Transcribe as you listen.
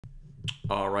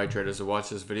All right, traders, so watch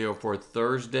this video for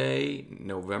Thursday,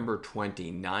 November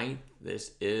 29th.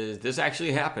 This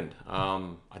actually happened.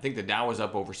 I think the Dow was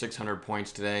up over 600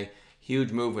 points today.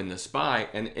 Huge move in the SPY,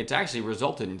 and it's actually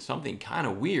resulted in something kind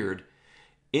of weird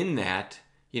in that,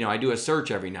 I do a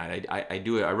search every night. I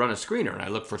run a screener and I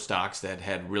look for stocks that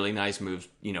had really nice moves,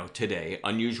 today,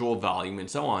 unusual volume and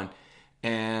so on.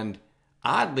 And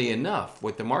oddly enough,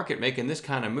 with the market making this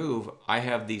kind of move, I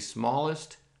have the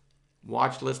smallest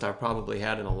watch list I've probably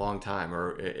had in a long time,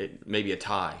 or maybe a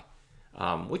tie,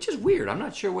 which is weird. I'm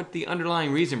not sure what the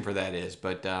underlying reason for that is,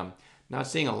 but not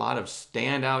seeing a lot of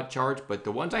standout charts. But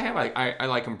the ones I have, I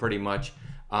like them pretty much.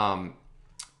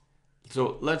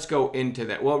 So let's go into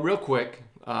that. Well, real quick,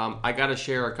 I got to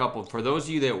share a couple. For those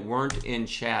of you that weren't in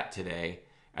chat today,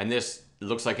 and this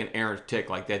looks like an errant tick,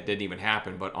 like that didn't even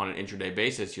happen, but on an intraday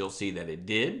basis, you'll see that it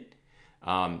did.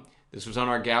 This was on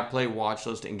our gap play watch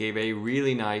list and gave a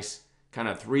really nice kind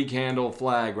of 3-candle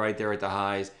flag right there at the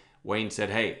highs. Wayne said,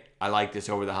 hey, I like this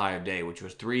over the high of day, which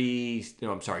was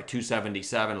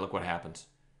 277. Look what happens.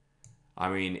 I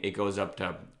mean, it goes up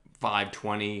to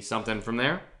 520 something from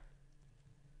there,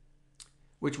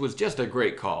 which was just a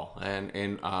great call.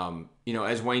 And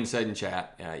as Wayne said in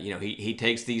chat, he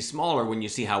takes these smaller when you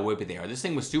see how whippy they are. This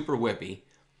thing was super whippy,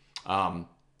 but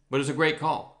it was a great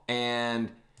call.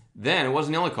 And then it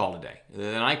wasn't the only call today.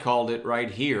 Then I called it right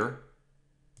here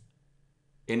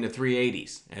in the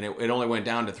 380s, and it only went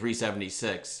down to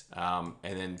 376. And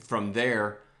then from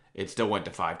there, it still went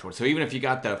to 520. So even if you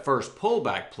got the first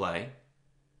pullback play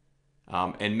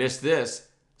and missed this,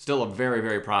 still a very,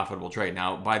 very profitable trade.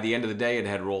 Now, by the end of the day, it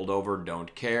had rolled over.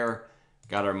 Don't care.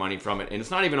 Got our money from it. And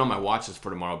it's not even on my watch list for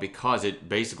tomorrow because it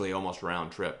basically almost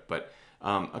round trip. But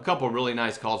a couple really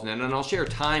nice calls. And then I'll share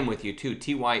time with you, too.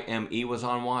 TYME was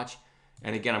on watch.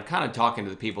 And again, I'm kind of talking to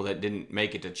the people that didn't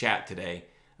make it to chat today,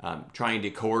 trying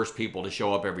to coerce people to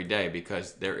show up every day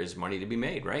because there is money to be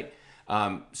made, right?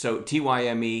 So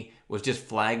TYME was just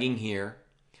flagging here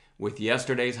with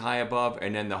yesterday's high above,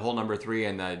 and then the whole number 3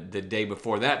 and the day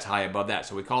before that's high above that.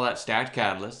 So we call that stacked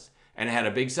catalyst, and it had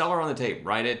a big seller on the tape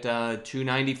right at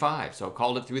 295. So I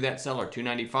called it through that seller,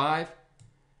 295,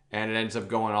 and it ends up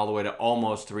going all the way to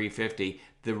almost 350.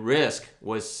 The risk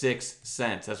was 6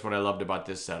 cents. That's what I loved about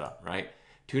this setup, right?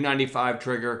 295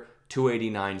 trigger,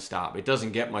 289 stop. It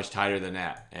doesn't get much tighter than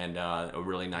that, and a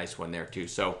really nice one there too.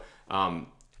 So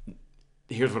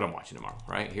here's what I'm watching tomorrow,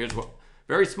 right? Here's what,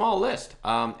 very small list.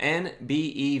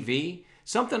 NBEV,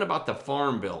 something about the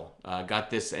Farm Bill got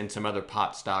this and some other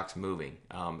pot stocks moving,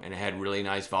 and it had really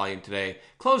nice volume today.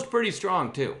 Closed pretty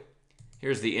strong too.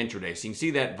 Here's the intraday. So you can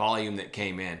see that volume that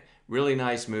came in. Really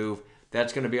nice move.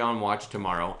 That's going to be on watch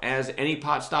tomorrow. As any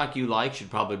pot stock you like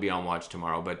should probably be on watch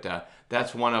tomorrow, but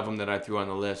that's one of them that I threw on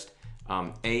the list.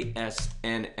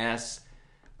 ASNS,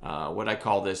 what I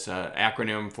call this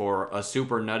acronym for a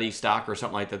super nutty stock or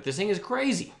something like that. This thing is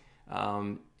crazy.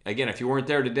 Again, if you weren't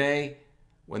there today,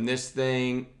 when this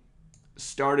thing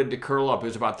started to curl up, it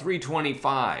was about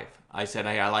 325. I said,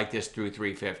 hey, I like this through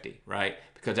 350, right?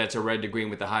 Because that's a red to green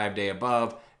with the high of day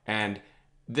above. And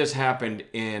this happened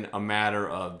in a matter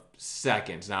of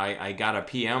seconds. Now, I got a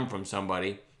PM from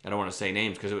somebody, I don't want to say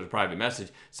names because it was a private message,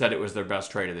 said it was their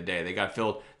best trade of the day. They got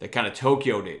filled, they kind of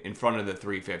Tokyo'd it in front of the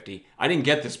 350. I didn't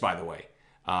get this, by the way.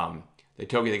 They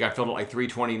got filled at like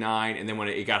 329, and then when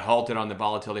it got halted on the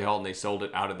volatility halt, and they sold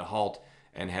it out of the halt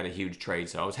and had a huge trade.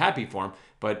 So I was happy for them.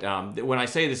 But when I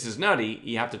say this is nutty,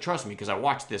 you have to trust me because I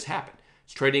watched this happen.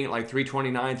 It's trading at like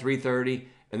 329, 330,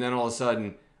 and then all of a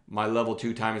sudden, my level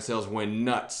 2 time of sales went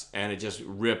nuts, and it just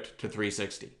ripped to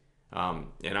 360.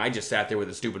 And I just sat there with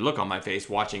a stupid look on my face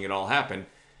watching it all happen,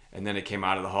 and then it came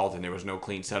out of the halt, and there was no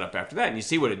clean setup after that. And you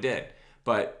see what it did.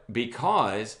 But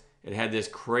because it had this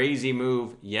crazy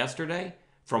move yesterday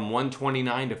from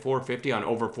 129 to 450 on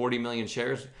over 40 million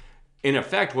shares. In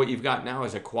effect, what you've got now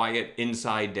is a quiet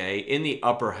inside day in the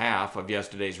upper half of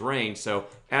yesterday's range. So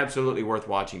absolutely worth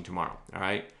watching tomorrow. All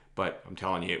right. But I'm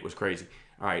telling you, it was crazy.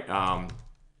 All right.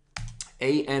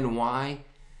 ANY.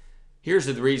 Here's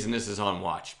the reason this is on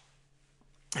watch.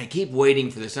 I keep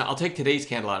waiting for this. I'll take today's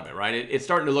candle out of it, right? It's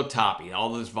starting to look toppy.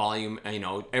 All this volume,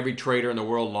 every trader in the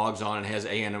world logs on and has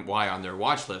ANY on their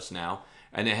watch list now.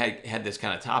 And they had this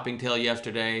kind of topping tail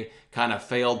yesterday, kind of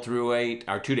failed through 8,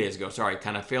 or 2 days ago, sorry,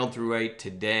 kind of failed through 8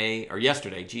 today, or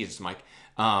yesterday, Jesus, Mike.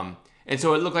 And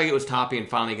so it looked like it was toppy and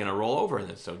finally going to roll over.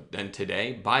 And so then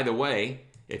today, by the way,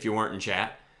 if you weren't in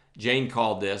chat, Jane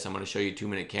called this. I'm going to show you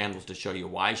 2-minute candles to show you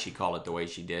why she called it the way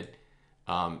she did.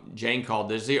 Jane called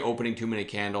this the opening 2-minute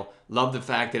candle. Love the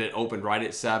fact that it opened right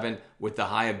at 7 with the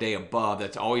high of day above.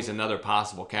 That's always another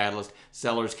possible catalyst.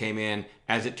 Sellers came in.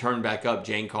 As it turned back up,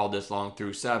 Jane called this long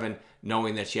through 7,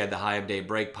 knowing that she had the high of day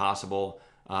break possible,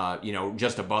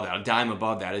 just above that, a dime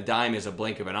above that. A dime is a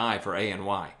blink of an eye for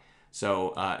ANY.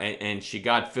 So, and she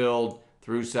got filled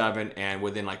through 7, and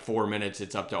within like 4 minutes,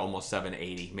 it's up to almost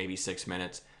 780, maybe 6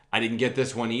 minutes. I didn't get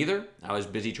this one either. I was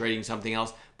busy trading something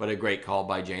else, but a great call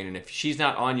by Jane. And if she's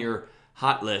not on your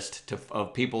hot list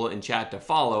of people in chat to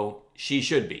follow, she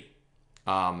should be.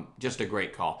 Just a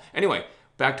great call. Anyway,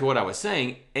 back to what I was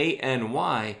saying.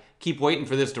 ANY, keep waiting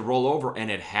for this to roll over,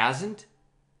 and it hasn't.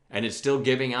 And it's still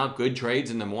giving out good trades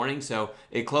in the morning. So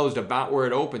it closed about where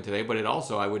it opened today, but it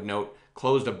also, I would note,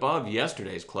 closed above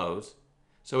yesterday's close.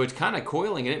 So it's kind of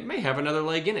coiling, and it may have another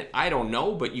leg in it. I don't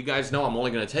know, but you guys know I'm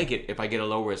only going to take it if I get a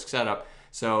low-risk setup.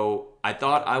 So I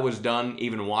thought I was done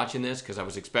even watching this because I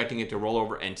was expecting it to roll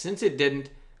over. And since it didn't,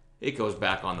 it goes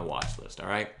back on the watch list, all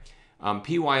right?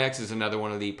 PYX is another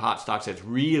one of the pot stocks that's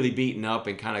really beaten up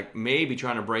and kind of maybe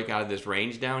trying to break out of this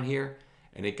range down here.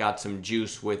 And it got some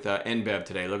juice with NBEV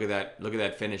today. Look at that. Look at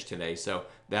that finish today. So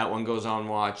that one goes on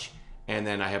watch. And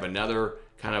then I have another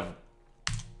kind of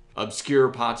obscure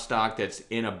pot stock that's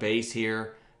in a base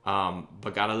here,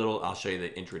 but got a little, I'll show you the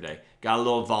intraday, got a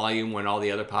little volume when all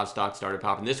the other pot stocks started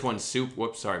popping. This one's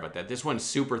sorry about that. This one's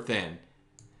super thin,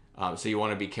 so you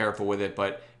want to be careful with it,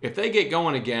 but if they get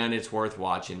going again, it's worth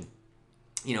watching.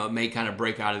 You know, it may kind of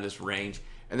break out of this range.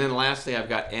 And then lastly, I've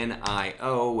got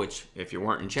NIO, which if you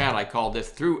weren't in chat, I called this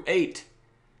through 8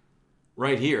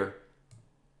 right here.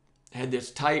 Had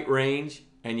this tight range,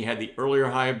 and you had the earlier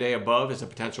high of day above as a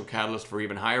potential catalyst for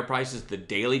even higher prices. The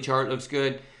daily chart looks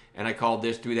good, and I called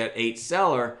this through that 8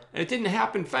 seller, and it didn't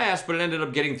happen fast, but it ended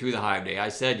up getting through the high of day. I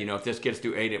said, you know, if this gets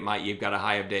through 8, you've got a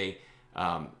high of day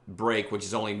break, which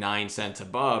is only 9 cents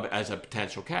above as a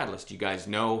potential catalyst. You guys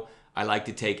know I like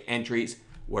to take entries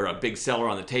where a big seller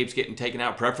on the tape's getting taken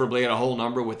out, preferably at a whole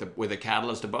number with a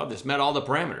catalyst above. This met all the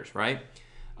parameters, right?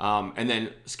 And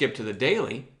then skip to the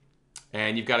daily.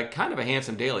 And you've got a kind of a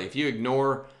handsome daily. If you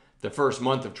ignore the first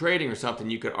month of trading or something,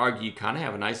 you could argue you kind of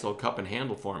have a nice little cup and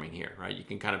handle forming here, right? You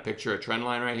can kind of picture a trend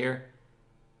line right here,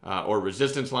 or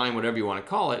resistance line, whatever you want to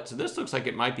call it. So this looks like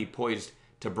it might be poised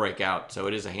to break out. So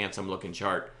it is a handsome looking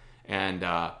chart, and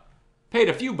paid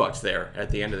a few bucks there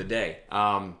at the end of the day.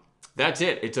 That's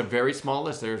it. It's a very small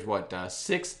list. There's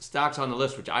 6 stocks on the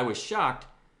list, which I was shocked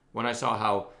when I saw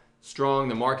how strong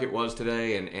the market was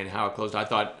today and how it closed. I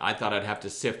thought I'd have to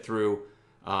sift through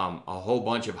a whole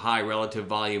bunch of high relative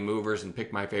volume movers and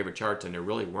pick my favorite charts, and there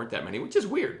really weren't that many, which is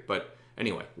weird. But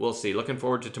anyway, we'll see. Looking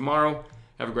forward to tomorrow.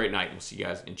 Have a great night. We'll see you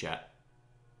guys in chat.